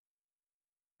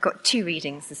Got two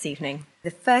readings this evening. The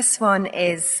first one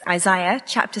is Isaiah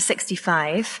chapter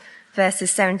 65, verses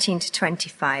 17 to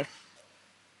 25.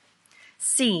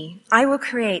 See, I will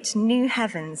create new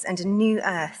heavens and a new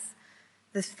earth.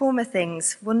 The former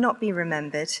things will not be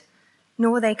remembered,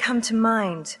 nor will they come to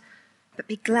mind. But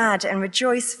be glad and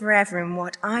rejoice forever in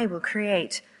what I will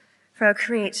create. For I will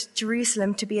create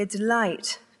Jerusalem to be a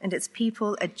delight and its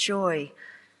people a joy.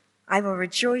 I will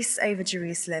rejoice over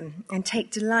Jerusalem and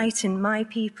take delight in my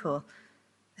people.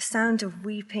 The sound of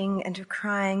weeping and of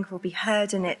crying will be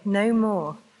heard in it no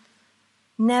more.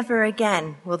 Never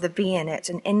again will there be in it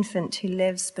an infant who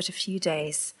lives but a few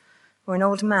days, or an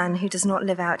old man who does not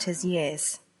live out his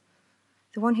years.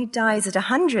 The one who dies at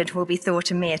 100 will be thought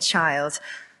a mere child.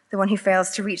 The one who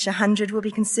fails to reach 100 will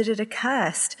be considered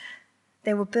accursed.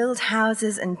 They will build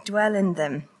houses and dwell in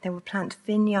them. They will plant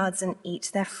vineyards and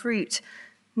eat their fruit.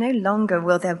 No longer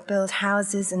will they build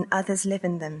houses and others live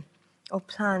in them, or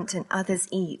plant and others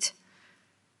eat.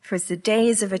 For as the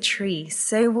days of a tree,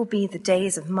 so will be the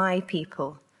days of my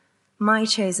people. My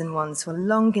chosen ones will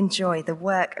long enjoy the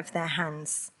work of their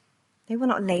hands. They will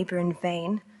not labor in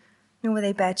vain, nor will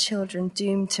they bear children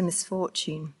doomed to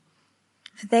misfortune.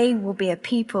 For they will be a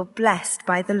people blessed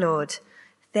by the Lord,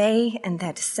 they and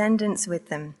their descendants with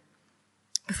them.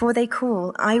 Before they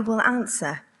call, I will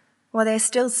answer. While they are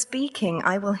still speaking,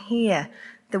 I will hear.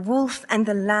 The wolf and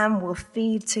the lamb will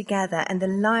feed together, and the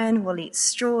lion will eat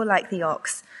straw like the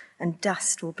ox, and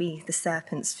dust will be the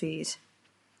serpent's food.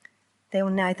 They will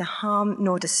neither harm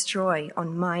nor destroy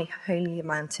on my holy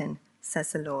mountain,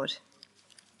 says the Lord.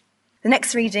 The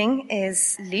next reading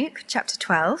is Luke chapter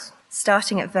 12,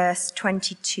 starting at verse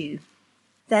 22.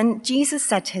 Then Jesus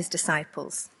said to his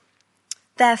disciples,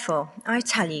 "Therefore, I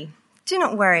tell you, do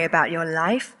not worry about your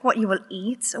life, what you will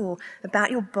eat, or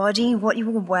about your body, what you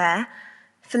will wear.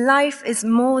 For life is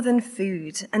more than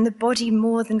food, and the body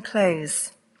more than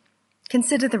clothes.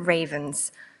 Consider the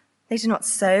ravens. They do not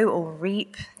sow or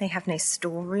reap, they have no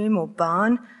storeroom or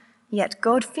barn, yet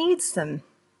God feeds them.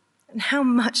 And how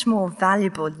much more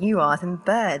valuable you are than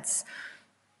birds.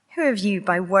 Who of you,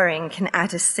 by worrying, can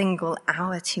add a single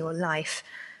hour to your life?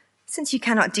 Since you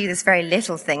cannot do this very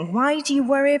little thing, why do you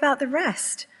worry about the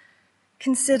rest?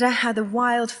 Consider how the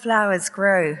wild flowers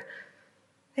grow.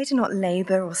 They do not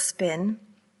labor or spin.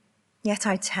 Yet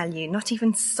I tell you, not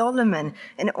even Solomon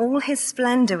in all his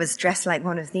splendor was dressed like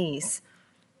one of these.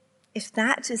 If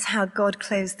that is how God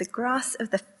clothes the grass of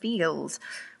the field,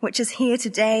 which is here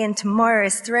today and tomorrow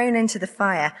is thrown into the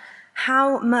fire,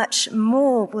 how much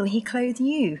more will he clothe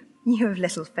you, you of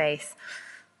little faith?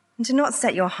 And do not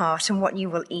set your heart on what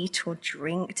you will eat or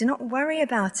drink. Do not worry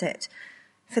about it.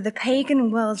 For the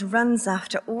pagan world runs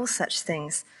after all such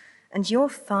things, and your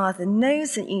Father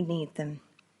knows that you need them.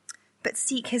 But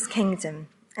seek his kingdom,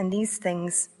 and these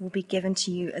things will be given to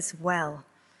you as well.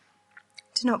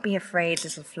 Do not be afraid,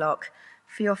 little flock,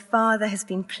 for your Father has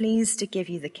been pleased to give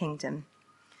you the kingdom.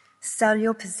 Sell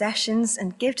your possessions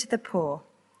and give to the poor.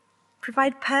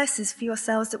 Provide purses for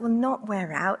yourselves that will not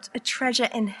wear out, a treasure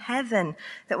in heaven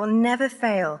that will never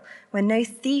fail, where no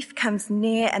thief comes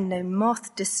near and no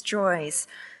moth destroys.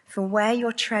 For where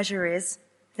your treasure is,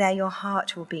 there your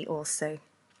heart will be also."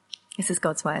 This is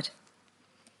God's word.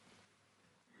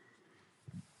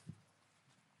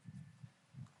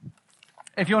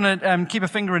 If you want to keep a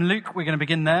finger in Luke, we're going to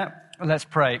begin there. Let's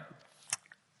pray.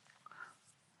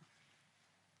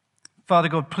 Father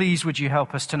God, please would you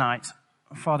help us tonight?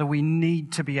 Father, we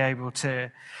need to be able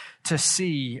to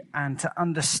see and to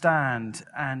understand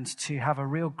and to have a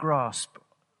real grasp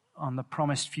on the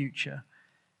promised future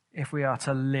if we are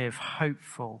to live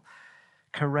hopeful,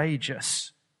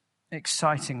 courageous,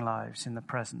 exciting lives in the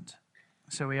present.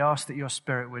 So we ask that your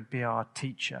Spirit would be our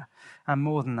teacher. And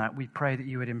more than that, we pray that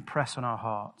you would impress on our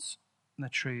hearts the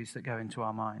truths that go into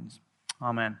our minds.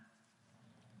 Amen.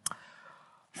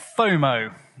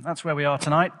 FOMO, that's where we are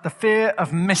tonight. The fear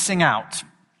of missing out.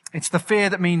 It's the fear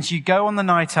that means you go on the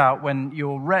night out when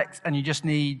you're wrecked and you just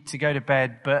need to go to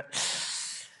bed, but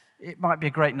it might be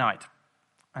a great night.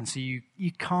 And so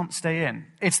you can't stay in.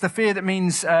 It's the fear that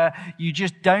means you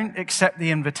just don't accept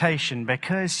the invitation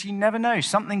because you never know.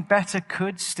 Something better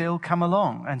could still come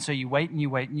along. And so you wait and you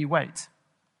wait and you wait.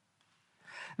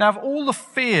 Now, of all the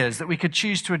fears that we could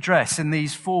choose to address in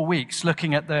these 4 weeks,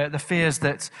 looking at the fears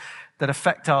that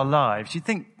affect our lives, you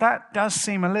think that does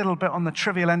seem a little bit on the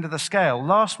trivial end of the scale.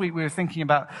 Last week we were thinking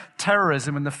about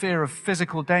terrorism and the fear of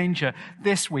physical danger.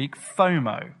 This week,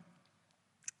 FOMO.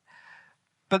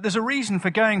 But there's a reason for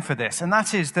going for this, and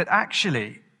that is that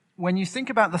actually, when you think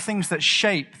about the things that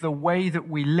shape the way that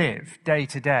we live day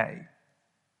to day,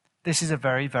 this is a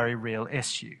very, very real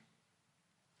issue.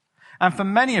 And for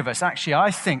many of us, actually, I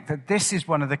think that this is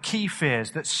one of the key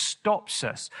fears that stops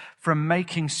us from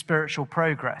making spiritual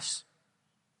progress.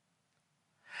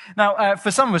 Now, for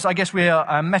some of us, I guess we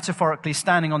are metaphorically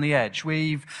standing on the edge.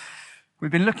 We've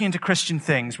been looking into Christian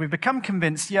things. We've become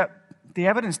convinced, the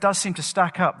evidence does seem to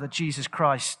stack up that Jesus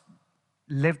Christ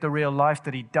lived the real life,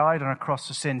 that he died on a cross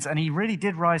for sins, and he really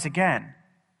did rise again.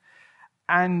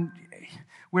 And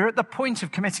we're at the point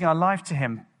of committing our life to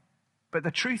him. But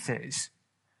the truth is,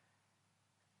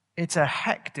 it's a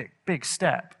hectic, big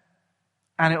step.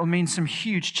 And it will mean some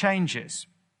huge changes.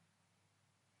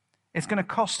 It's going to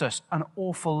cost us an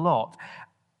awful lot.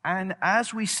 And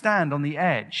as we stand on the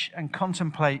edge and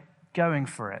contemplate going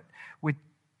for it, we're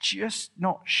just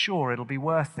not sure it'll be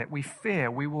worth it. We fear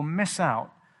we will miss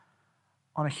out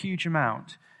on a huge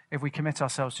amount if we commit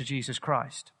ourselves to Jesus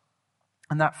Christ.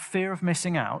 And that fear of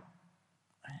missing out,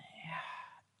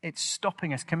 it's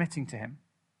stopping us committing to him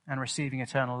and receiving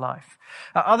eternal life.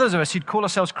 Others of us who'd call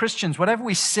ourselves Christians, whatever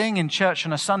we sing in church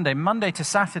on a Sunday, Monday to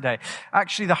Saturday,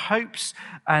 actually the hopes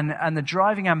and the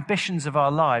driving ambitions of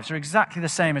our lives are exactly the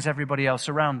same as everybody else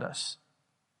around us.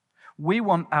 We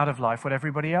want out of life what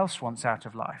everybody else wants out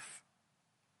of life.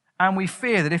 And we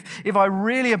fear that if I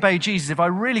really obey Jesus, if I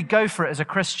really go for it as a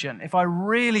Christian, if I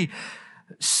really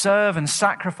serve and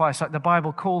sacrifice like the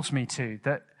Bible calls me to,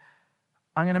 that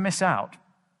I'm going to miss out.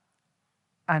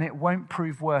 And it won't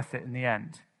prove worth it in the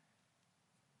end.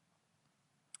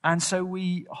 And so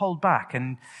we hold back.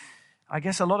 And I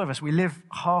guess a lot of us, we live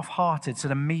half-hearted,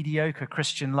 sort of mediocre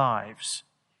Christian lives.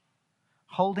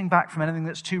 Holding back from anything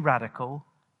that's too radical.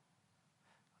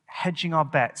 Hedging our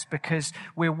bets because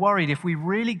we're worried if we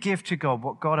really give to God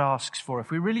what God asks for,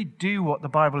 if we really do what the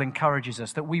Bible encourages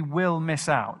us, that we will miss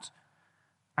out.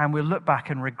 And we'll look back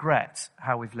and regret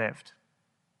how we've lived.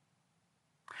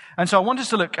 And so I want us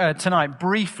to look tonight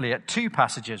briefly at two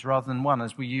passages rather than one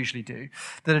as we usually do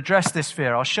that address this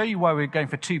fear. I'll show you why we're going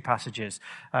for two passages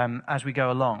as we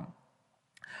go along.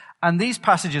 And these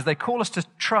passages, they call us to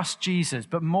trust Jesus,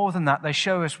 but more than that, they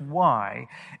show us why,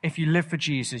 if you live for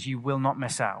Jesus, you will not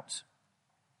miss out.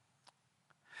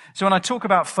 So when I talk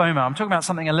about FOMO, I'm talking about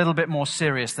something a little bit more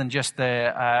serious than just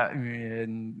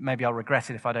maybe I'll regret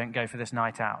it if I don't go for this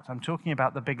night out. I'm talking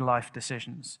about the big life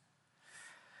decisions.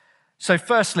 So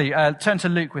firstly, turn to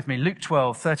Luke with me, Luke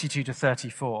 12, 32 to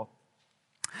 34.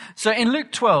 So in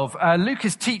Luke 12, Luke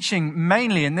is teaching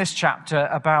mainly in this chapter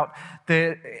about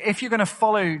if you're going to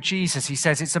follow Jesus, he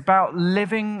says it's about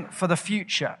living for the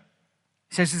future.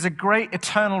 He says it's a great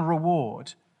eternal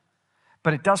reward,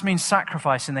 but it does mean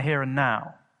sacrifice in the here and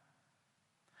now.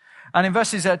 And in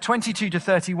verses 22 to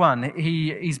 31,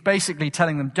 he's basically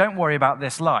telling them, don't worry about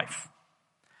this life.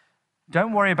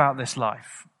 Don't worry about this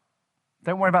life.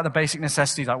 Don't worry about the basic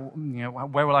necessities, like,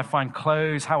 where will I find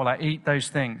clothes? How will I eat? Those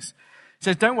things. He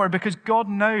says, don't worry, because God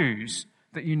knows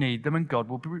that you need them and God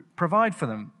will provide for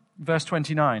them. Verse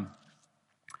 29.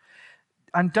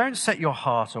 And don't set your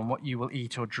heart on what you will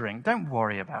eat or drink. Don't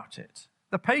worry about it.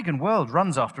 The pagan world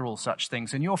runs after all such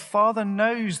things, and your Father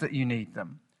knows that you need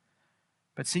them.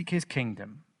 But seek his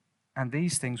kingdom, and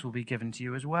these things will be given to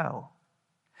you as well.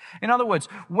 In other words,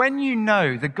 when you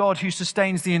know the God who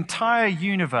sustains the entire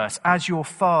universe as your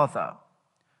Father,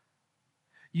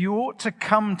 you ought to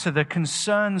come to the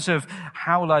concerns of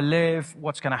how will I live,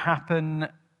 what's going to happen,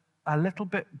 a little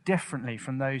bit differently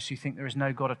from those who think there is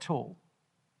no God at all.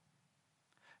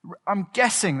 I'm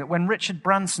guessing that when Richard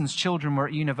Branson's children were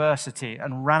at university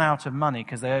and ran out of money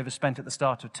because they overspent at the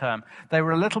start of term, they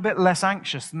were a little bit less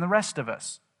anxious than the rest of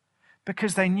us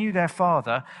because they knew their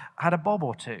father had a bob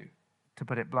or two, to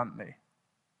put it bluntly.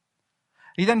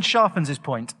 He then sharpens his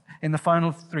point in the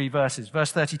final three verses.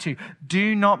 Verse 32,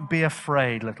 do not be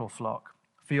afraid, little flock,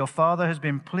 for your Father has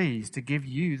been pleased to give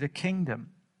you the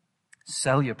kingdom.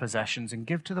 Sell your possessions and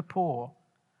give to the poor.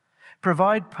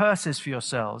 Provide purses for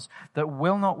yourselves that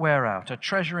will not wear out, a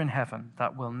treasure in heaven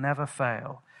that will never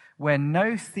fail, where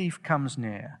no thief comes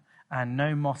near and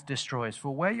no moth destroys. For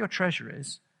where your treasure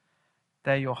is,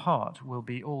 there your heart will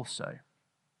be also.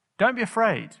 Don't be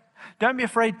afraid. Don't be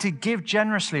afraid to give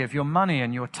generously of your money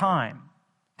and your time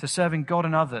to serving God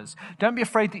and others. Don't be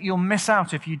afraid that you'll miss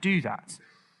out if you do that.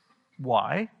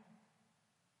 Why?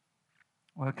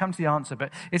 Well, I'll come to the answer,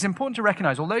 but it's important to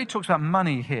recognize, although he talks about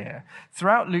money here,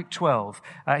 throughout Luke 12,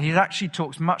 he actually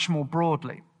talks much more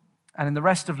broadly. And in the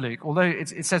rest of Luke, although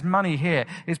it says money here,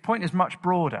 his point is much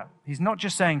broader. He's not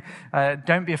just saying,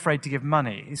 don't be afraid to give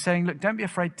money. He's saying, look, don't be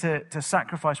afraid to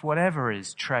sacrifice whatever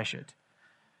is treasured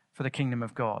for the kingdom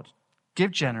of God.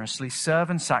 Give generously, serve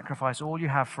and sacrifice all you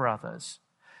have for others,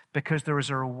 because there is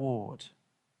a reward,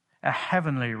 a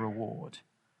heavenly reward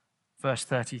Verse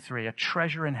 33, a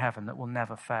treasure in heaven that will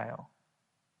never fail.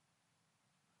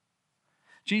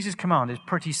 Jesus' command is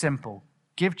pretty simple.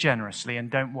 Give generously and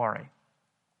don't worry.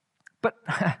 But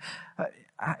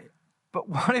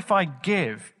what if I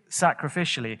give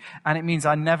sacrificially and it means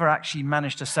I never actually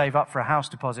manage to save up for a house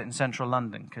deposit in central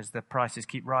London because the prices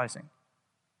keep rising?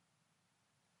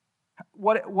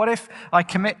 What if I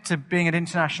commit to being at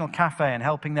International Cafe and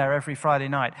helping there every Friday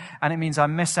night and it means I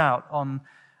miss out on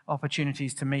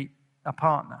opportunities to meet a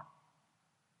partner?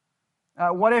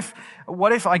 What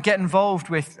if I get involved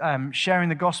with sharing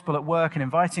the gospel at work and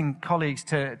inviting colleagues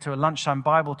to a lunchtime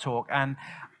Bible talk and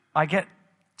I get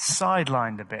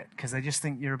sidelined a bit because they just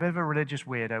think you're a bit of a religious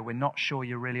weirdo, we're not sure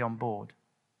you're really on board?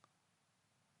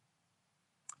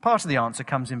 Part of the answer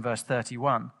comes in verse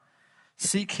 31.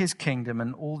 Seek his kingdom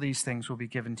and all these things will be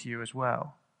given to you as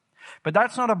well. But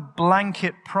that's not a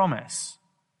blanket promise.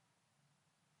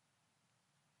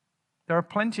 There are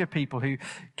plenty of people who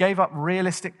gave up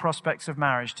realistic prospects of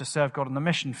marriage to serve God on the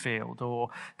mission field or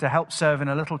to help serve in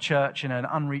a little church in an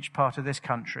unreached part of this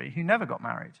country who never got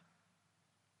married.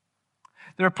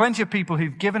 There are plenty of people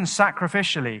who've given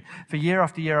sacrificially for year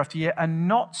after year after year and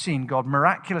not seen God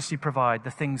miraculously provide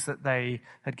the things that they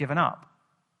had given up.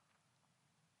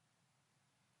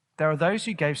 There are those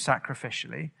who gave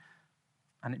sacrificially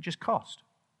and it just cost.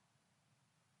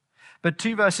 But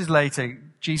 2 verses later,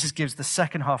 Jesus gives the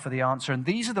second half of the answer, and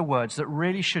these are the words that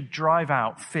really should drive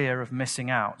out fear of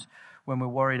missing out when we're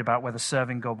worried about whether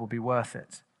serving God will be worth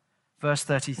it. Verse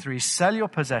 33, sell your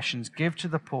possessions, give to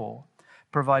the poor,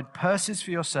 provide purses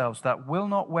for yourselves that will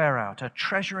not wear out, a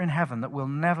treasure in heaven that will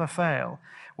never fail,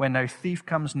 where no thief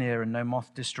comes near and no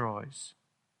moth destroys.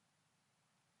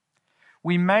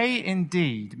 We may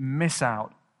indeed miss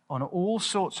out on all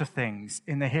sorts of things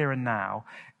in the here and now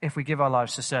if we give our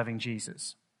lives to serving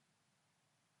Jesus.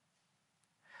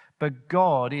 But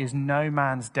God is no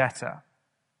man's debtor.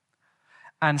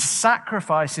 And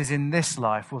sacrifices in this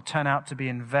life will turn out to be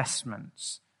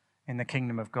investments in the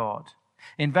kingdom of God.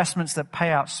 Investments that pay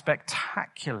out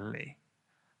spectacularly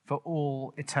for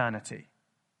all eternity.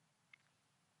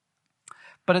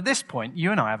 But at this point,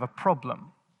 you and I have a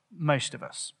problem. Most of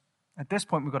us. At this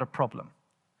point, we've got a problem.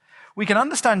 We can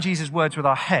understand Jesus' words with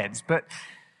our heads, but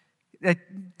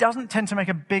it doesn't tend to make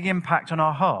a big impact on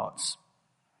our hearts.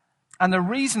 And the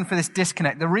reason for this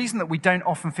disconnect, the reason that we don't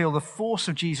often feel the force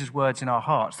of Jesus' words in our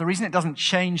hearts, the reason it doesn't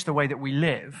change the way that we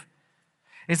live,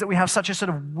 is that we have such a sort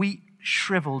of weak,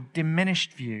 shriveled,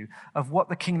 diminished view of what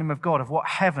the kingdom of God, of what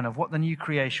heaven, of what the new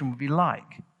creation would be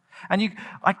like. And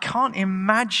I can't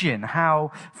imagine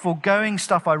how foregoing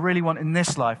stuff I really want in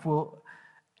this life will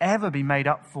ever be made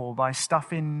up for by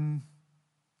stuff in,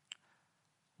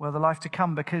 well, the life to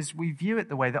come, because we view it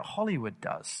the way that Hollywood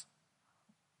does.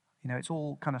 You know, it's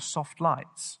all kind of soft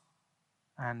lights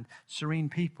and serene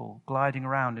people gliding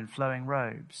around in flowing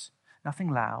robes. Nothing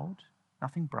loud,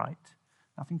 nothing bright,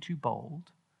 nothing too bold.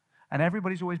 And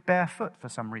everybody's always barefoot for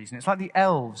some reason. It's like the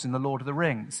elves in The Lord of the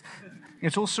Rings.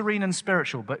 It's all serene and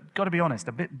spiritual, but got to be honest,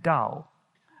 a bit dull.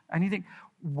 And you think,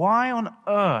 why on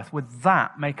earth would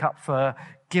that make up for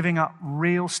giving up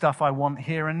real stuff I want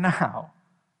here and now?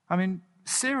 I mean,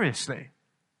 seriously.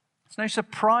 It's no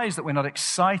surprise that we're not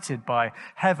excited by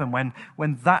heaven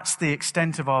when that's the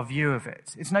extent of our view of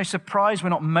it. It's no surprise we're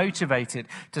not motivated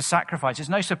to sacrifice. It's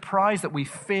no surprise that we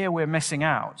fear we're missing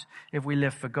out if we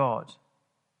live for God.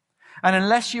 And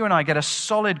unless you and I get a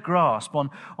solid grasp on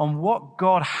what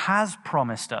God has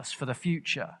promised us for the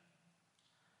future,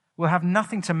 we'll have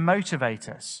nothing to motivate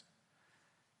us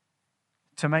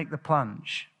to make the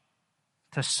plunge,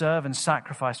 to serve and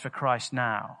sacrifice for Christ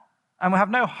now. And we'll have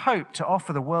no hope to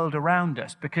offer the world around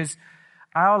us because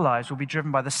our lives will be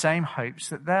driven by the same hopes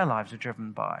that their lives are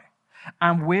driven by.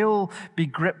 And we'll be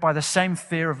gripped by the same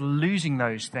fear of losing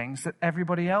those things that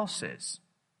everybody else is.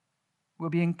 We'll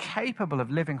be incapable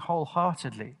of living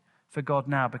wholeheartedly for God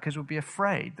now because we'll be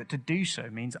afraid that to do so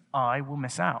means I will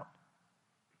miss out.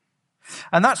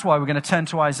 And that's why we're going to turn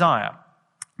to Isaiah.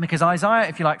 Because Isaiah,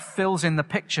 if you like, fills in the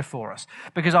picture for us.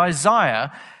 Because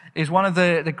Isaiah is one of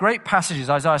the great passages,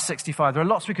 Isaiah 65. There are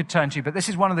lots we could turn to, but this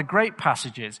is one of the great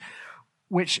passages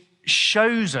which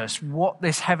shows us what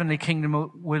this heavenly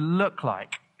kingdom will look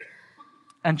like.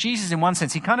 And Jesus, in one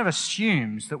sense, he kind of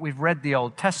assumes that we've read the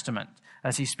Old Testament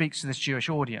as he speaks to this Jewish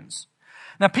audience.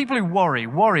 Now, people who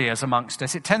warriors amongst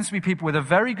us, it tends to be people with a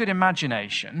very good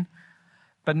imagination,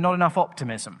 but not enough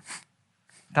optimism.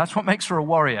 That's what makes for a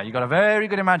warrior. You've got a very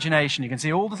good imagination. You can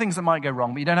see all the things that might go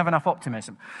wrong, but you don't have enough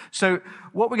optimism. So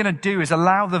what we're going to do is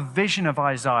allow the vision of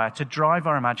Isaiah to drive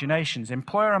our imaginations,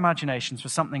 employ our imaginations for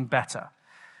something better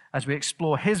as we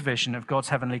explore his vision of God's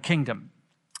heavenly kingdom.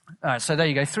 So there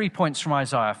you go, 3 points from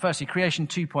Isaiah. Firstly, creation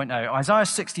 2.0, Isaiah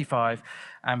 65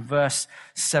 and verse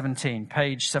 17,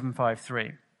 page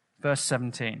 753, verse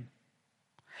 17.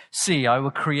 See, I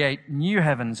will create new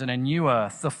heavens and a new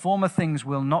earth. The former things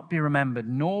will not be remembered,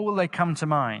 nor will they come to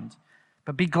mind.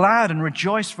 But be glad and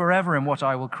rejoice forever in what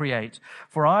I will create.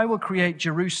 For I will create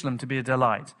Jerusalem to be a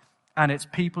delight, and its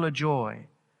people a joy.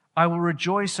 I will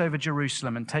rejoice over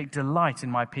Jerusalem and take delight in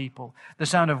my people. The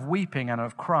sound of weeping and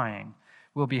of crying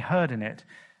will be heard in it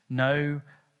no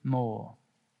more.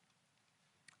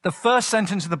 The first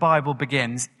sentence of the Bible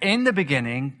begins, in the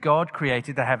beginning, God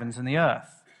created the heavens and the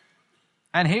earth.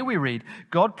 And here we read,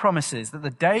 God promises that the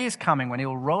day is coming when he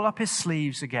will roll up his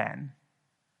sleeves again,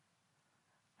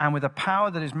 and with a power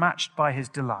that is matched by his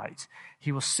delight,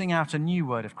 he will sing out a new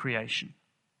word of creation.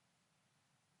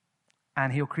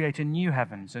 And he'll create a new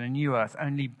heavens and a new earth,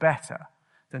 only better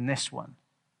than this one.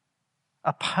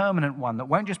 A permanent one that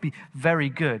won't just be very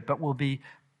good, but will be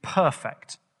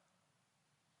perfect.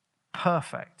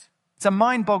 Perfect. It's a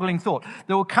mind-boggling thought.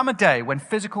 There will come a day when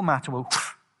physical matter will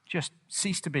just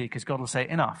cease to be, because God will say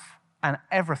enough, and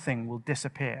everything will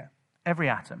disappear, every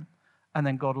atom, and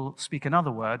then God will speak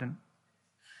another word and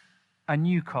a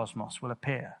new cosmos will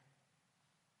appear.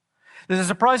 There's a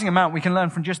surprising amount we can learn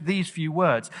from just these few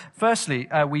words. Firstly,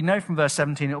 we know from verse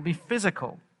 17 it will be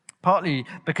physical, partly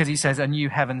because he says a new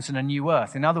heavens and a new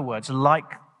earth. In other words, like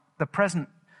the present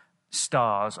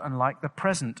stars and like the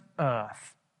present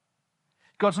earth.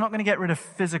 God's not going to get rid of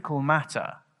physical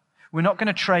matter. We're not going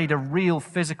to trade a real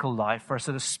physical life for a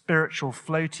sort of spiritual,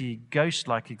 floaty,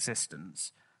 ghost-like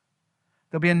existence.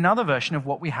 There'll be another version of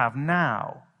what we have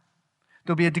now.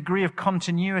 There'll be a degree of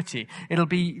continuity. It'll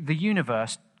be the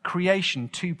universe, creation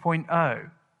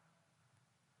 2.0.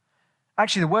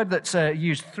 Actually, the word that's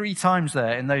used 3 times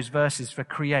there in those verses for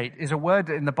create is a word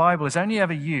that in the Bible is only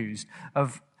ever used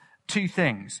of 2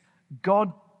 things.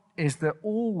 God is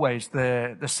always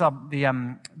the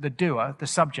doer, the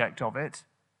subject of it,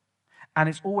 and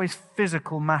it's always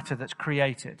physical matter that's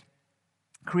created.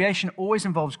 Creation always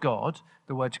involves God,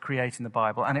 the word to create in the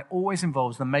Bible, and it always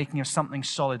involves the making of something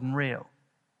solid and real.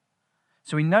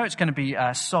 So we know it's going to be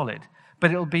solid, but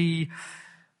it'll be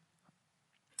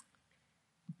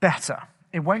better.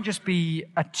 It won't just be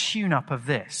a tune-up of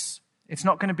this. It's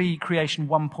not going to be creation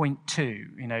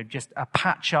 1.2, just a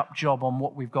patch-up job on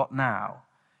what we've got now.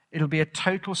 It'll be a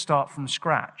total start from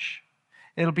scratch.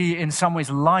 It'll be in some ways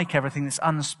like everything that's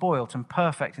unspoilt and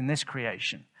perfect in this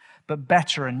creation, but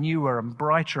better and newer and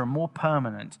brighter and more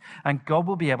permanent. And God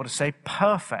will be able to say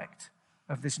perfect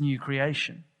of this new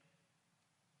creation.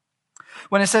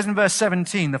 When it says in verse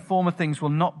 17, the former things will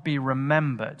not be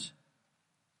remembered,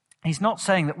 he's not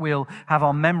saying that we'll have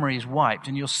our memories wiped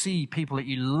and you'll see people that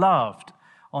you loved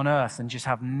on earth and just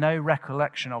have no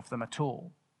recollection of them at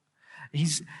all.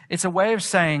 It's a way of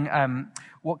saying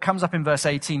what comes up in verse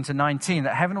 18 to 19,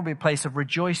 that heaven will be a place of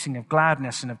rejoicing, of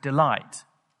gladness, and of delight.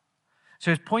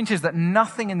 So his point is that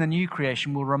nothing in the new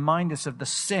creation will remind us of the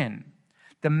sin,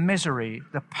 the misery,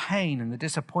 the pain, and the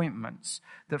disappointments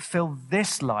that fill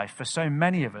this life for so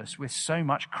many of us with so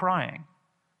much crying.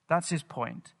 That's his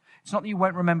point. It's not that you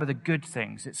won't remember the good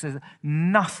things. It says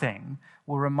nothing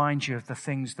will remind you of the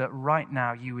things that right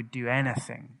now you would do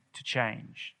anything to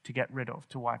change, to get rid of,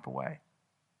 to wipe away.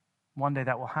 One day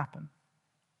that will happen.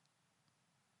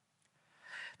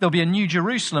 There'll be a new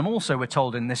Jerusalem also, we're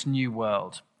told, in this new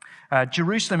world.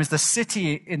 Jerusalem is the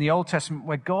city in the Old Testament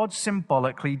where God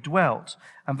symbolically dwelt.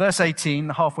 And verse 18,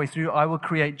 halfway through, I will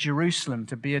create Jerusalem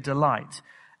to be a delight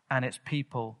and its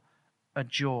people a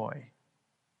joy.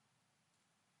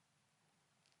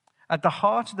 At the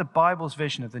heart of the Bible's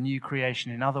vision of the new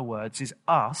creation, in other words, is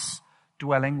us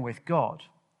dwelling with God,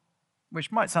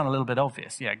 which might sound a little bit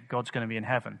obvious. Yeah, God's going to be in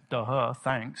heaven. Duh,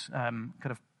 thanks. Could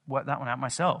have worked that one out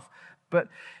myself. But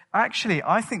actually,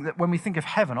 I think that when we think of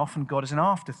heaven, often God is an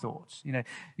afterthought.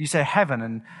 You say heaven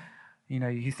and,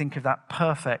 you think of that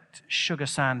perfect sugar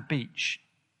sand beach,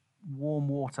 warm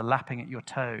water lapping at your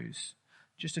toes,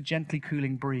 just a gently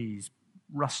cooling breeze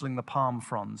rustling the palm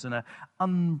fronds, and an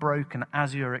unbroken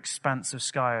azure expanse of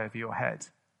sky over your head.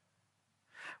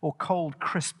 Or cold,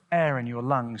 crisp air in your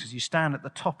lungs as you stand at the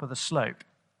top of the slope.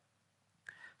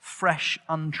 Fresh,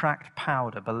 untracked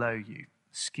powder below you,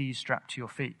 skis strapped to your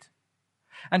feet.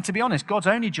 And to be honest, God's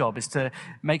only job is to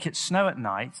make it snow at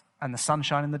night and the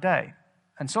sunshine in the day.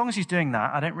 And so long as he's doing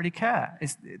that, I don't really care.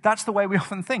 That's the way we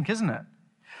often think, isn't it?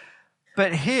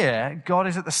 But here, God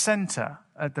is at the center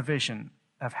of the vision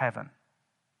of heaven.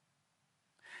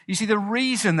 You see, the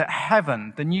reason that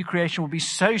heaven, the new creation, will be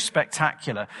so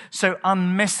spectacular, so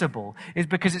unmissable, is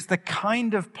because it's the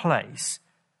kind of place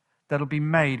that'll be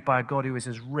made by a God who is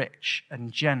as rich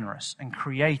and generous and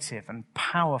creative and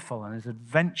powerful and as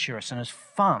adventurous and as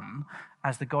fun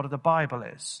as the God of the Bible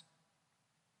is.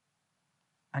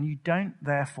 And you don't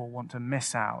therefore want to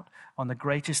miss out on the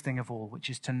greatest thing of all, which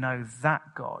is to know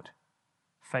that God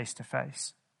face to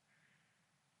face.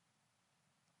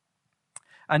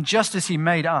 And just as he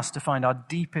made us to find our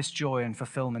deepest joy and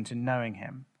fulfillment in knowing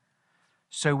him,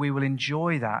 so we will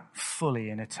enjoy that fully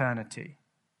in eternity.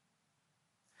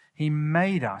 He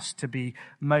made us to be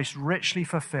most richly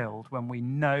fulfilled when we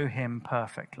know him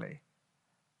perfectly.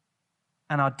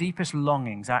 And our deepest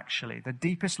longings, actually, the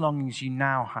deepest longings you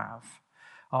now have,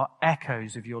 are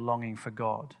echoes of your longing for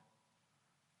God,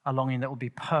 a longing that will be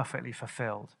perfectly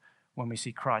fulfilled when we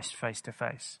see Christ face to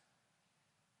face.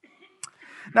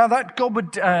 Now, that God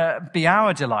would be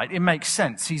our delight, it makes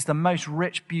sense. He's the most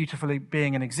rich, beautiful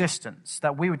being in existence,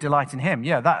 that we would delight in him.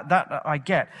 Yeah, that I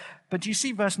get. But do you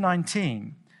see verse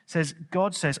 19? Says,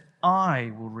 God says,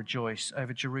 I will rejoice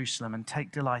over Jerusalem and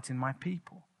take delight in my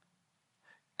people.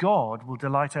 God will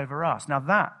delight over us. Now,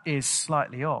 that is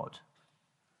slightly odd.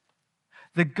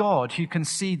 The God who can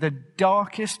see the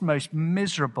darkest, most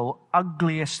miserable,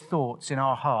 ugliest thoughts in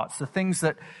our hearts, the things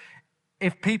that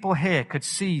if people here could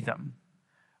see them,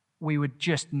 we would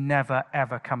just never,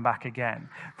 ever come back again.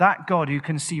 That God who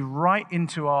can see right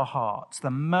into our hearts,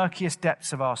 the murkiest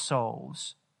depths of our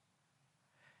souls,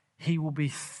 he will be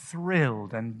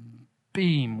thrilled and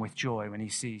beam with joy when he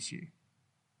sees you.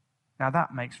 Now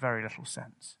that makes very little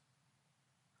sense.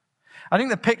 I think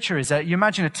the picture is that you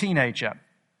imagine a teenager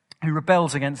who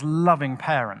rebels against loving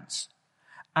parents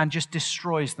and just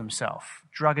destroys themselves.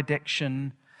 Drug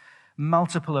addiction,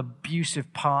 multiple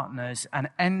abusive partners, and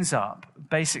ends up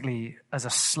basically as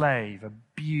a slave,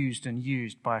 abused and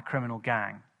used by a criminal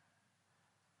gang.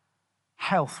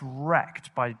 Health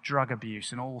wrecked by drug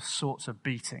abuse and all sorts of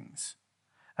beatings.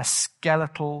 A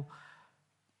skeletal,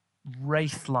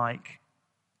 wraith-like,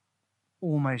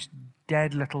 almost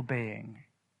dead little being,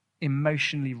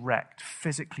 emotionally wrecked,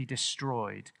 physically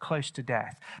destroyed, close to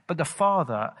death. But the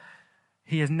father,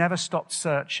 he has never stopped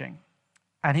searching.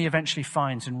 And he eventually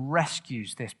finds and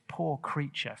rescues this poor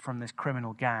creature from this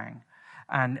criminal gang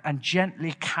and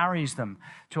gently carries them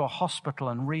to a hospital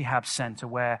and rehab center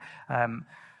where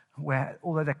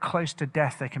although they're close to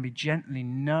death, they can be gently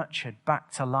nurtured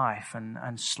back to life.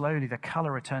 And slowly the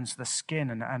color returns to the skin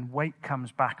and weight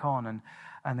comes back on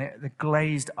and the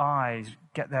glazed eyes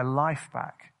get their life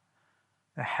back.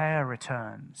 The hair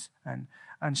returns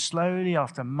and slowly,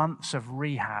 after months of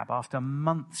rehab, after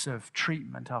months of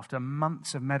treatment, after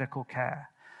months of medical care,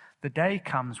 the day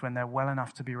comes when they're well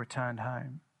enough to be returned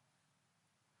home.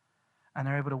 And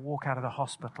they're able to walk out of the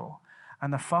hospital.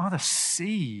 And the father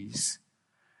sees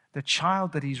the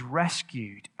child that he's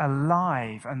rescued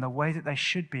alive and the way that they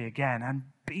should be again, and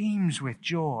beams with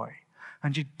joy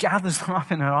and just gathers them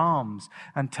up in her arms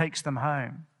and takes them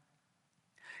home.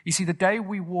 You see, the day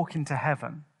we walk into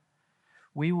heaven,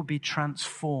 we will be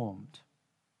transformed.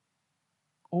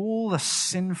 All the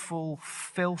sinful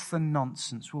filth and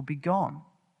nonsense will be gone.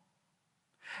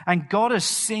 And God has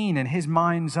seen in his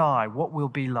mind's eye what we'll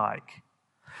be like.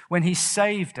 When he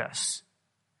saved us,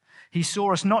 he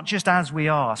saw us not just as we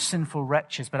are, sinful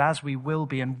wretches, but as we will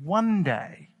be. And one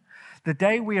day, the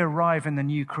day we arrive in the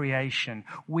new creation,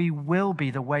 we will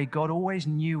be the way God always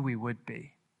knew we would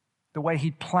be. The way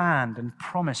he planned and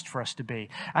promised for us to be.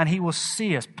 And he will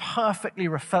see us perfectly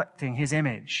reflecting his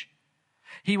image.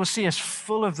 He will see us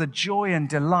full of the joy and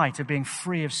delight of being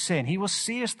free of sin. He will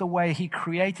see us the way he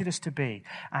created us to be.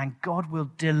 And God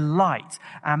will delight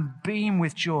and beam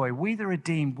with joy. We, the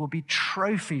redeemed, will be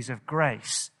trophies of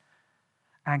grace.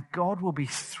 And God will be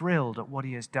thrilled at what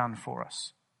he has done for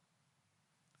us.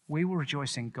 We will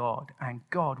rejoice in God, and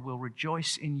God will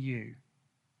rejoice in you.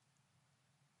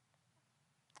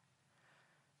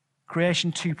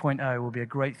 Creation 2.0 will be a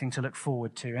great thing to look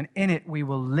forward to, and in it we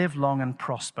will live long and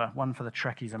prosper, one for the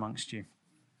Trekkies amongst you.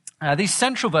 These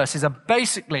central verses are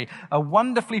basically a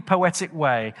wonderfully poetic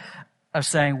way of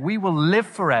saying we will live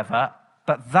forever,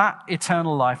 but that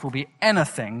eternal life will be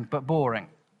anything but boring.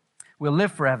 We'll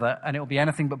live forever, and it will be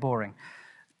anything but boring.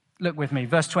 Look with me,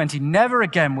 verse 20, never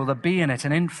again will there be in it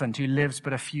an infant who lives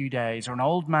but a few days, or an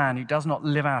old man who does not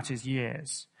live out his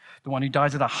years. The one who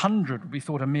dies at 100 will be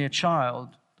thought a mere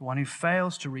child. The one who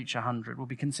fails to reach 100 will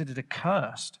be considered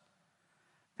accursed.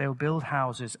 They will build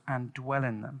houses and dwell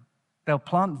in them. They'll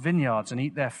plant vineyards and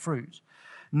eat their fruit.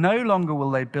 No longer will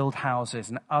they build houses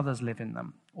and others live in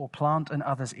them, or plant and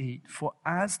others eat. For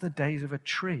as the days of a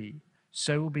tree,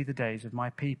 so will be the days of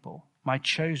my people. My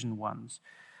chosen ones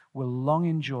will long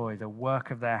enjoy the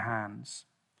work of their hands.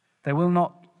 They will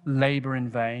not labor in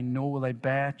vain, nor will they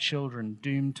bear children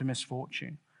doomed to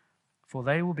misfortune. For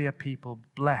they will be a people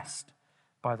blessed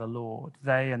by the Lord,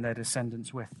 they and their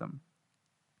descendants with them.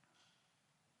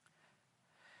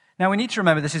 Now we need to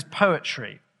remember this is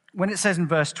poetry. When it says in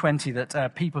verse 20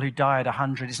 that people who die at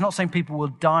 100, it's not saying people will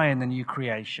die in the new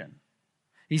creation.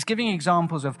 He's giving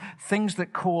examples of things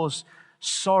that cause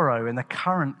sorrow in the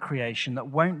current creation that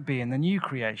won't be in the new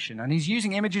creation. And he's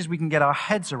using images we can get our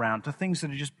heads around to things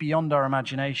that are just beyond our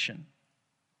imagination.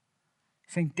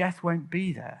 He's saying death won't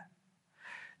be there.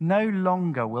 No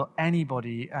longer will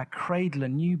anybody cradle a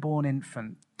newborn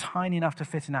infant, tiny enough to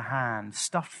fit in a hand,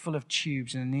 stuffed full of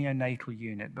tubes in a neonatal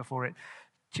unit before it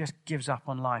just gives up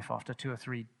on life after 2 or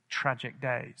 3 tragic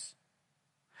days.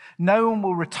 No one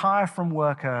will retire from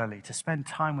work early to spend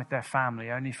time with their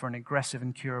family only for an aggressive,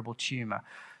 incurable tumor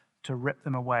to rip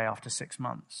them away after 6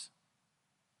 months.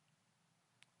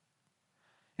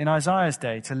 In Isaiah's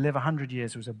day, to live 100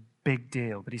 years was a big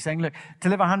deal. But he's saying, look, to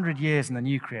live 100 years in the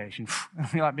new creation,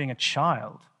 it'll be like being a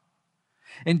child.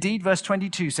 Indeed, verse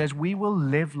 22 says, we will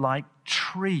live like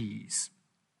trees.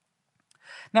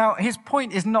 Now, his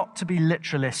point is not to be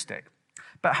literalistic.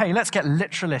 But hey, let's get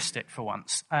literalistic for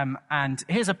once. And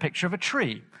here's a picture of a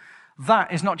tree.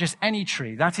 That is not just any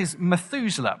tree. That is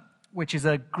Methuselah, which is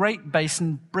a Great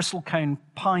Basin bristlecone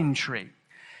pine tree.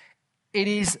 It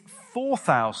is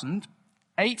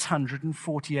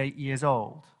 4,848 years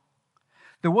old.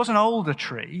 There was an older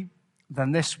tree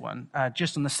than this one,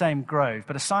 just on the same grove,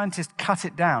 but a scientist cut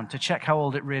it down to check how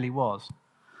old it really was.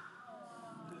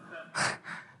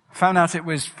 Found out it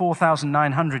was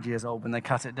 4,900 years old when they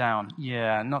cut it down.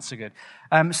 Yeah, not so good.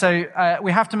 So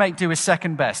we have to make do with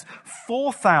second best.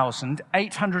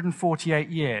 4,848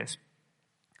 years.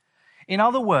 In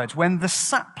other words, when the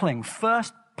sapling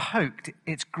first poked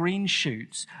its green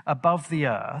shoots above the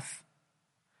earth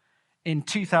in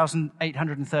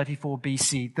 2,834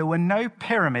 BC, there were no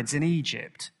pyramids in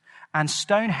Egypt, and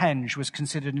Stonehenge was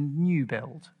considered a new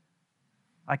build.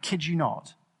 I kid you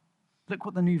not. Look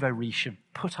what the Nouveau Riche have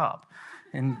put up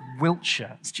in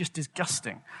Wiltshire. It's just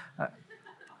disgusting.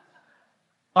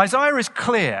 Isaiah is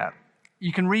clear.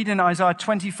 You can read in Isaiah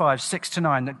 25,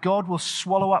 6-9, that God will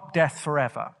swallow up death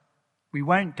forever. We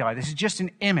won't die. This is just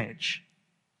an image.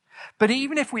 But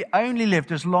even if we only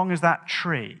lived as long as that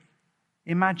tree,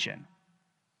 imagine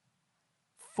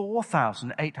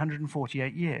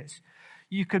 4,848 years.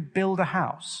 You could build a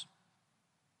house.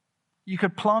 You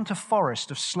could plant a forest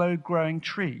of slow-growing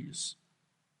trees.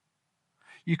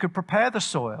 You could prepare the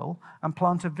soil and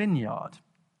plant a vineyard.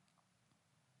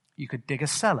 You could dig a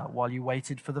cellar while you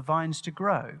waited for the vines to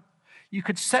grow. You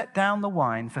could set down the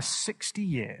wine for 60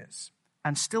 years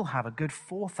and still have a good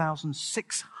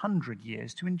 4,600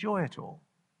 years to enjoy it all.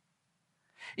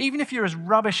 Even if you're as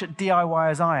rubbish at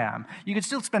DIY as I am, you could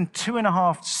still spend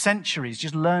 2.5 centuries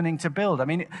just learning to build. I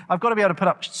mean, I've got to be able to put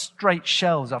up straight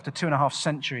shelves after 2.5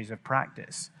 centuries of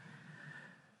practice.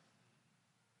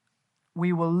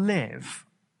 We will live,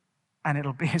 and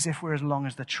it'll be as if we're as long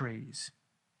as the trees.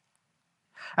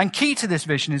 And key to this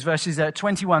vision is verses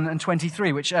 21 and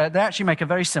 23, which they actually make a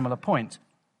very similar point.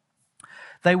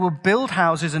 They will build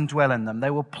houses and dwell in them.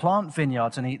 They will plant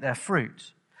vineyards and eat their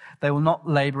fruit. They will not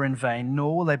labor in vain,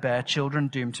 nor will they bear children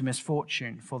doomed to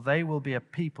misfortune, for they will be a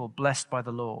people blessed by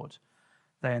the Lord,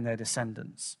 they and their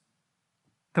descendants.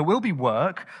 There will be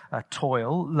work,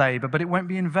 toil, labor, but it won't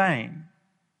be in vain.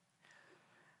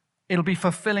 It'll be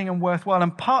fulfilling and worthwhile,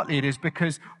 and partly it is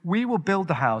because we will build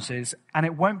the houses and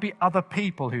it won't be other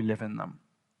people who live in them.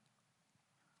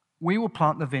 We will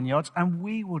plant the vineyards and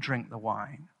we will drink the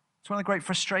wine. It's one of the great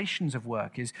frustrations of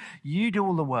work is you do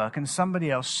all the work and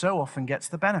somebody else so often gets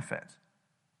the benefit.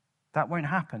 That won't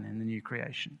happen in the new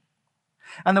creation.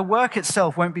 And the work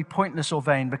itself won't be pointless or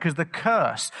vain because the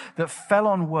curse that fell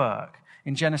on work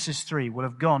in Genesis 3 will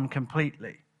have gone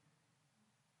completely.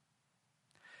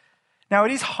 Now,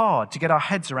 it is hard to get our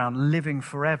heads around living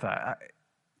forever.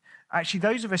 Actually,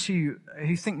 those of us who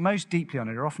think most deeply on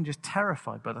it are often just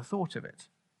terrified by the thought of it.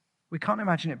 We can't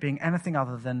imagine it being anything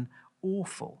other than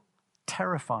awful,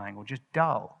 terrifying, or just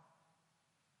dull.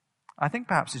 I think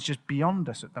perhaps it's just beyond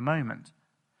us at the moment,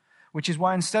 which is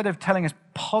why instead of telling us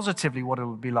positively what it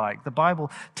will be like, the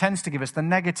Bible tends to give us the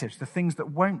negatives, the things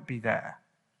that won't be there,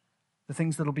 the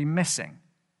things that will be missing.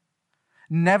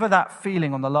 Never that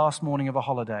feeling on the last morning of a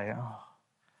holiday, oh,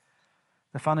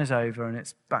 the fun is over and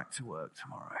it's back to work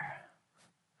tomorrow.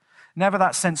 Never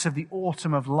that sense of the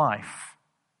autumn of life.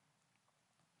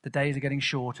 The days are getting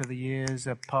shorter, the years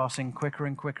are passing quicker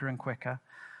and quicker and quicker.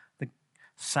 The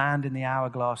sand in the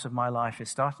hourglass of my life is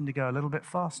starting to go a little bit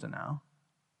faster now.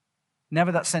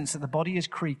 Never that sense that the body is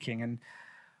creaking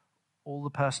all the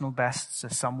personal bests are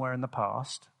somewhere in the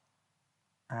past,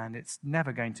 and it's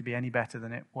never going to be any better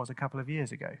than it was a couple of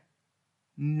years ago.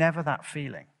 Never that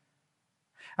feeling.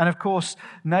 And of course,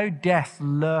 no death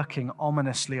lurking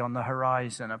ominously on the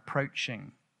horizon,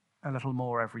 approaching a little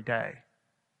more every day.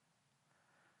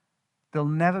 There'll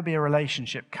never be a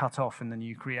relationship cut off in the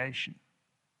new creation.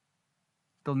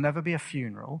 There'll never be a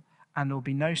funeral, and there'll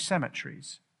be no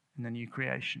cemeteries in the new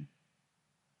creation.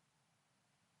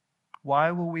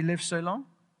 Why will we live so long?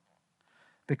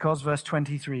 Because, verse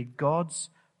 23, God's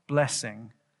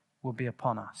blessing will be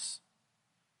upon us.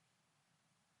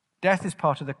 Death is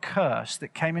part of the curse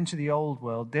that came into the old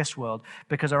world, this world,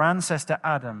 because our ancestor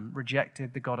Adam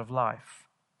rejected the God of life.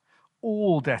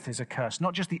 All death is a curse,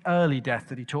 not just the early death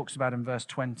that he talks about in verse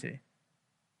 20.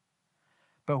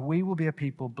 But we will be a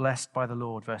people blessed by the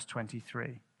Lord, verse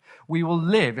 23. We will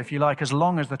live, if you like, as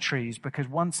long as the trees, because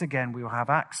once again we will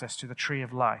have access to the tree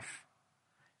of life,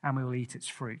 and we will eat its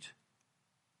fruit.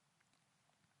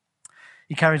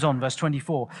 He carries on, verse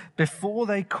 24. Before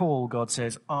they call, God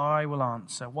says, I will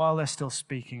answer. While they're still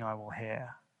speaking, I will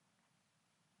hear.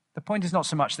 The point is not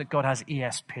so much that God has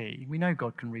ESP. We know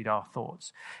God can read our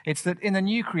thoughts. It's that in the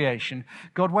new creation,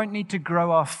 God won't need to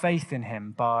grow our faith in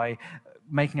him by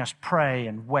making us pray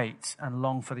and wait and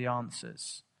long for the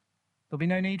answers. There'll be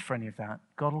no need for any of that.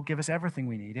 God will give us everything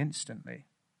we need instantly.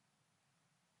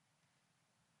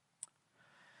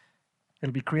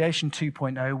 It'll be creation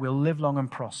 2.0. We'll live long and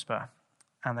prosper,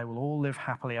 and they will all live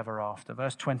happily ever after.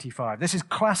 Verse 25. This is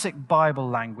classic Bible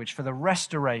language for the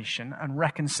restoration and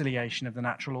reconciliation of the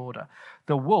natural order.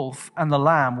 The wolf and the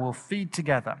lamb will feed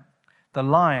together. The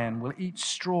lion will eat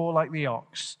straw like the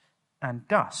ox, and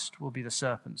dust will be the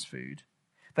serpent's food.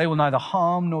 They will neither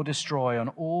harm nor destroy on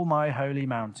all my holy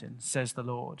mountain, says the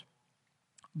Lord.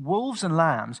 Wolves and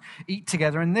lambs eat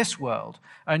together in this world.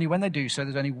 Only when they do so,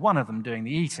 there's only one of them doing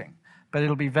the eating. But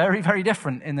it'll be very, very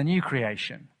different in the new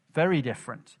creation. Very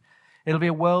different. It'll be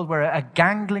a world where a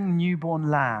gangling newborn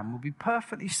lamb will be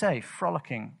perfectly safe,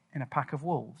 frolicking in a pack of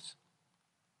wolves.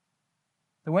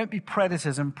 There won't be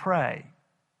predators and prey.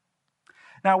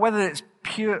 Now, whether it's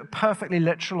perfectly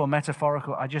literal or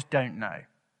metaphorical, I just don't know.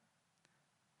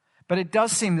 But it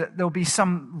does seem that there'll be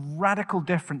some radical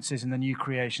differences in the new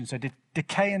creation. So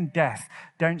decay and death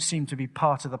don't seem to be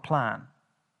part of the plan.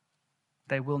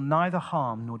 They will neither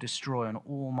harm nor destroy on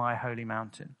all my holy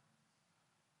mountain.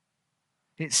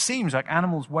 It seems like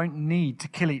animals won't need to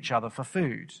kill each other for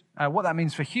food. What that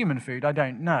means for human food, I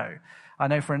don't know. I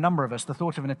know for a number of us, the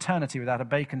thought of an eternity without a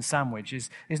bacon sandwich is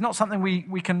not something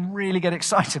we can really get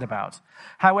excited about.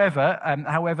 However,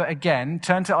 again,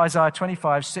 turn to Isaiah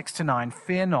 25, 6-9.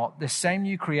 Fear not, this same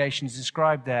new creation is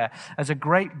described there as a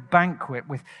great banquet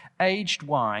with aged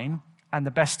wine and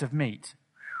the best of meat.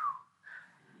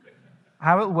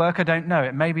 How it'll work, I don't know.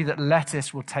 It may be that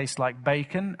lettuce will taste like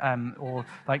bacon, or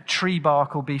like tree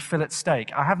bark will be fillet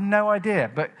steak. I have no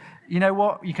idea, but you know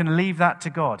what? You can leave that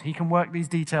to God. He can work these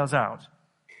details out.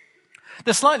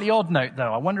 The slightly odd note,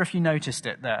 though, I wonder if you noticed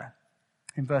it there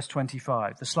in verse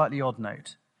 25. The slightly odd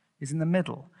note is in the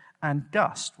middle, and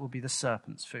dust will be the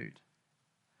serpent's food.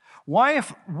 Why,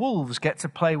 if wolves get to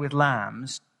play with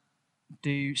lambs,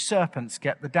 do serpents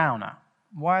get the downer?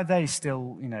 Why are they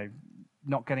still,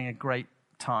 not getting a great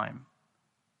time?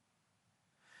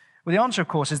 Well, the answer, of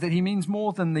course, is that he means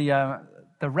more than the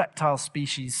reptile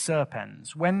species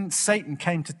serpens. When Satan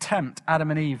came to tempt Adam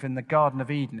and Eve in the Garden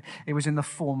of Eden, it was in the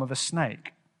form of a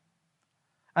snake.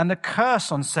 And the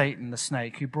curse on Satan, the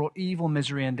snake, who brought evil,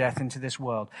 misery, and death into this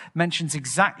world, mentions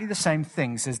exactly the same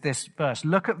things as this verse.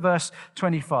 Look at verse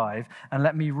 25, and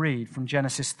let me read from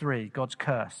Genesis 3, God's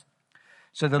curse.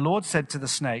 So the Lord said to the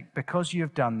snake, because you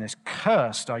have done this,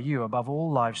 cursed are you above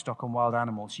all livestock and wild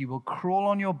animals. You will crawl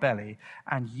on your belly,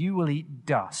 and you will eat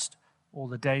dust all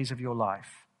the days of your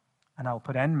life. And I will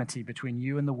put enmity between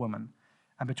you and the woman,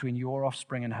 and between your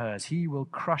offspring and hers. He will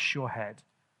crush your head,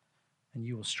 and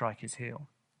you will strike his heel.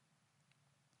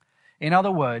 In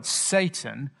other words,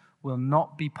 Satan will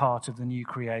not be part of the new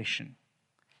creation.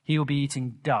 He will be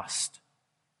eating dust.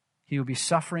 He will be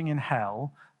suffering in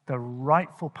hell the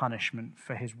rightful punishment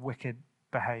for his wicked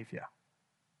behavior.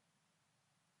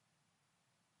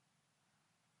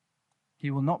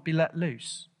 He will not be let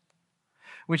loose,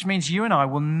 which means you and I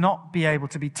will not be able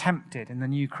to be tempted in the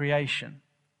new creation.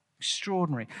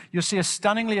 Extraordinary. You'll see a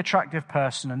stunningly attractive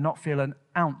person and not feel an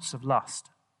ounce of lust.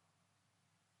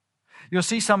 You'll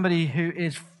see somebody who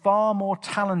is far more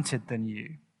talented than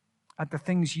you at the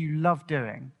things you love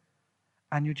doing,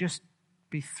 and you'll just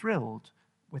be thrilled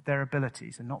with their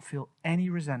abilities and not feel any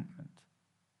resentment.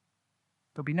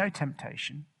 There'll be no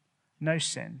temptation, no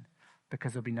sin,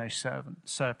 because there'll be no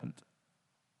serpent.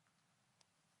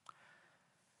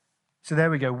 So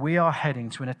there we go. We are heading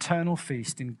to an eternal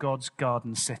feast in God's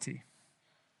garden city.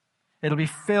 It'll be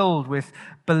filled with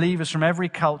believers from every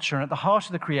culture, and at the heart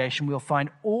of the creation, we'll find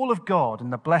all of God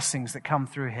and the blessings that come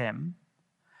through him,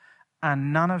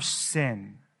 and none of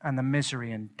sin and the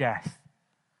misery and death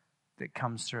that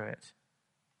comes through it.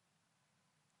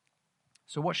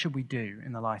 So what should we do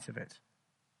in the light of it?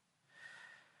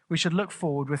 We should look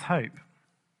forward with hope.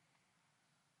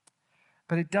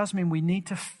 But it does mean we need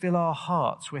to fill our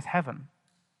hearts with heaven.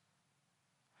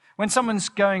 When someone's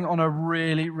going on a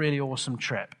really, really awesome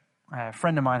trip, a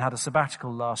friend of mine had a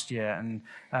sabbatical last year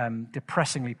and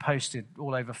depressingly posted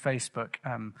all over Facebook.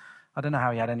 I don't know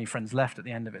how he had any friends left at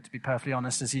the end of it, to be perfectly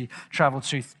honest, as he traveled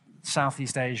through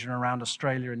Southeast Asia and around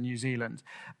Australia and New Zealand.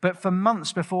 But for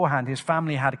months beforehand, his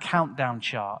family had a countdown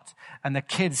chart, and the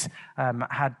kids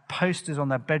had posters on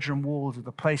their bedroom walls of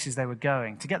the places they were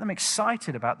going to get them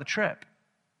excited about the trip.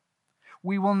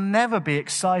 We will never be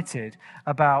excited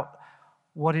about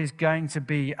what is going to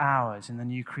be ours in the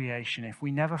new creation if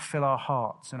we never fill our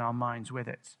hearts and our minds with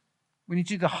it. We need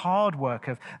to do the hard work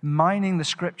of mining the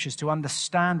scriptures to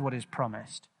understand what is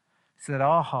promised so that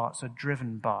our hearts are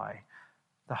driven by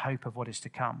the hope of what is to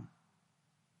come.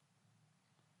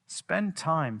 Spend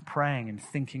time praying and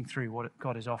thinking through what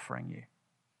God is offering you.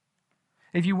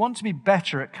 If you want to be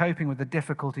better at coping with the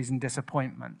difficulties and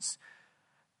disappointments,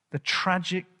 the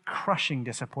tragic, crushing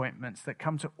disappointments that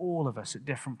come to all of us at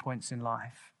different points in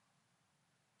life,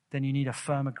 then you need a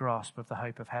firmer grasp of the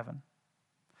hope of heaven.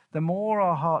 The more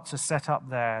our hearts are set up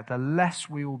there, the less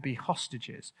we will be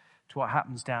hostages to what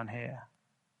happens down here.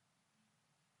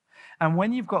 And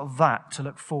when you've got that to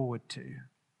look forward to,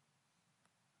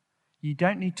 you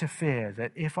don't need to fear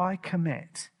that if I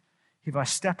commit, if I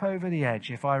step over the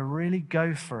edge, if I really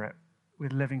go for it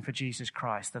with living for Jesus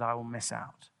Christ, that I will miss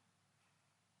out.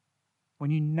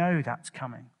 When you know that's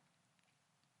coming.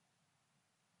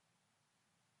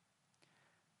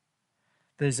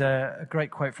 There's a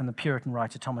great quote from the Puritan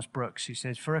writer Thomas Brooks, who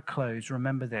says, "For a close,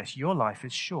 remember this, your life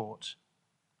is short.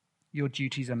 Your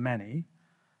duties are many.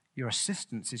 Your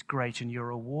assistance is great and your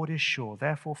reward is sure.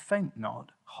 Therefore, faint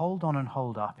not. Hold on and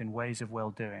hold up in ways of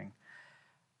well-doing.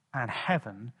 And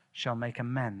heaven shall make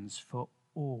amends for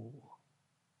all."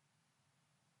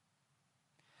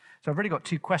 So I've really got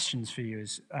two questions for you,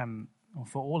 or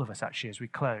for all of us actually, as we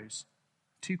close.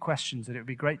 Two questions that it would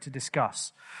be great to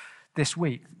discuss this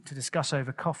week, to discuss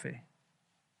over coffee.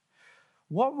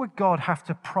 What would God have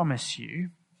to promise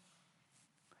you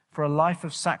for a life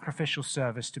of sacrificial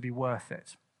service to be worth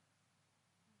it?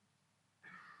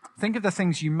 Think of the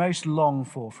things you most long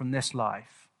for from this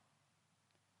life.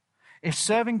 If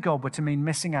serving God were to mean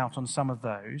missing out on some of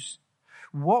those,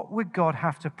 what would God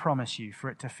have to promise you for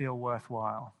it to feel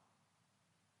worthwhile?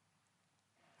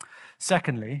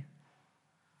 Secondly,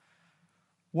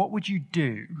 what would you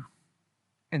do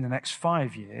in the next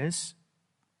 5 years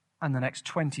and the next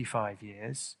 25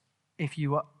 years if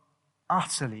you were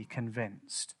utterly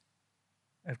convinced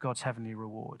of God's heavenly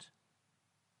reward?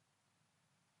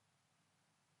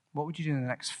 What would you do in the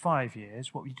next 5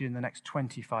 years? What would you do in the next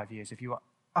 25 years if you were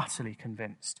utterly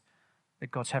convinced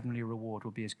that God's heavenly reward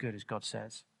will be as good as God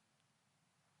says?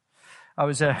 I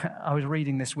was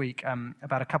reading this week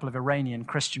about a couple of Iranian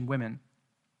Christian women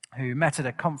who met at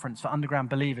a conference for underground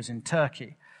believers in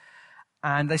Turkey.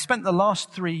 And they spent the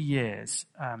last 3 years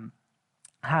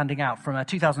handing out, from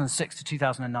 2006 to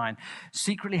 2009,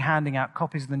 secretly handing out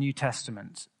copies of the New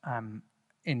Testament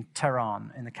in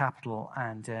Tehran, in the capital,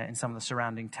 and in some of the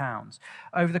surrounding towns.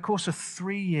 Over the course of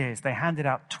 3 years, they handed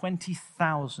out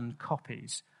 20,000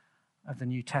 copies of the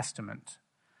New Testament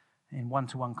in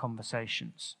one-to-one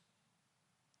conversations.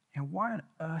 And why on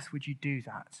earth would you do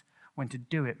that when to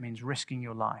do it means risking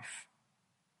your life?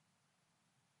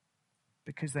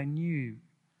 Because they knew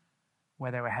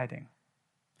where they were heading.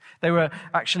 They were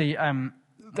actually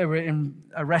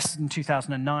arrested in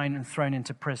 2009 and thrown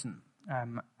into prison,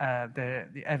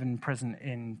 the Evin prison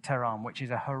in Tehran, which is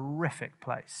a horrific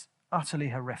place,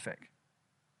 utterly horrific.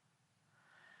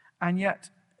 And yet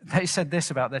they said this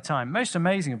about their time: most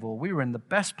amazing of all, we were in the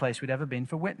best place we'd ever been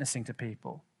for witnessing to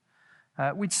people.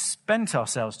 We'd spent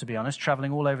ourselves, to be honest,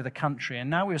 traveling all over the country, and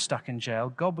now we were stuck in jail.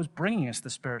 God was bringing us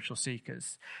the spiritual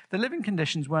seekers. The living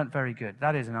conditions weren't very good.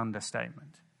 That is an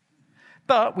understatement.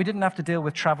 But we didn't have to deal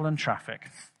with travel and traffic.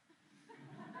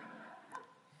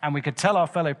 And we could tell our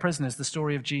fellow prisoners the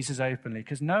story of Jesus openly,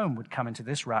 because no one would come into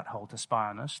this rat hole to spy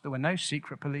on us. There were no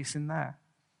secret police in there.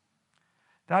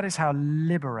 That is how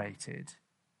liberated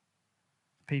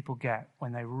people get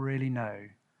when they really know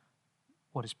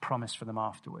what is promised for them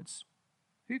afterwards.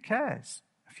 Who cares?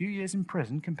 A few years in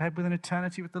prison compared with an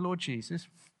eternity with the Lord Jesus.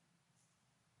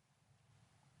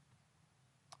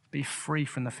 Be free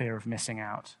from the fear of missing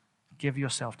out. Give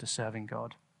yourself to serving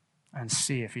God and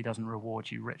see if he doesn't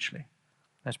reward you richly.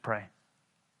 Let's pray.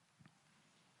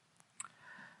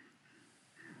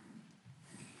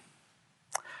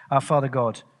 Our Father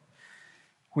God,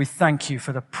 we thank you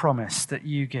for the promise that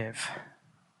you give,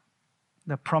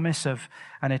 the promise of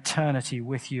an eternity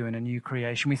with you in a new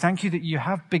creation. We thank you that you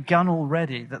have begun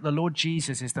already, that the Lord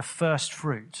Jesus is the first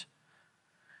fruit,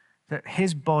 that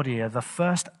his body are the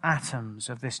first atoms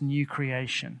of this new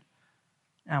creation.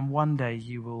 And one day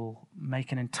you will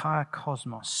make an entire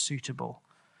cosmos suitable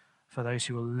for those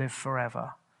who will live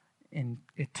forever in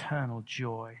eternal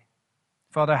joy.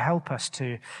 Father, help us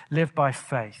to live by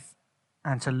faith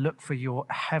and to look for your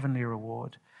heavenly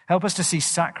reward. Help us to see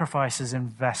sacrifice as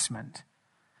investment.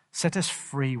 Set us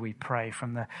free, we pray,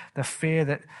 from the fear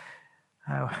that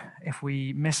if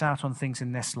we miss out on things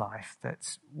in this life,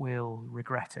 that we'll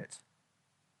regret it.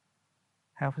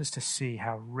 Help us to see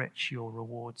how rich your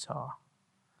rewards are,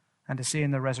 and to see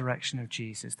in the resurrection of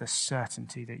Jesus the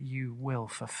certainty that you will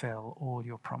fulfill all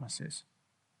your promises.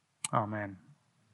 Amen.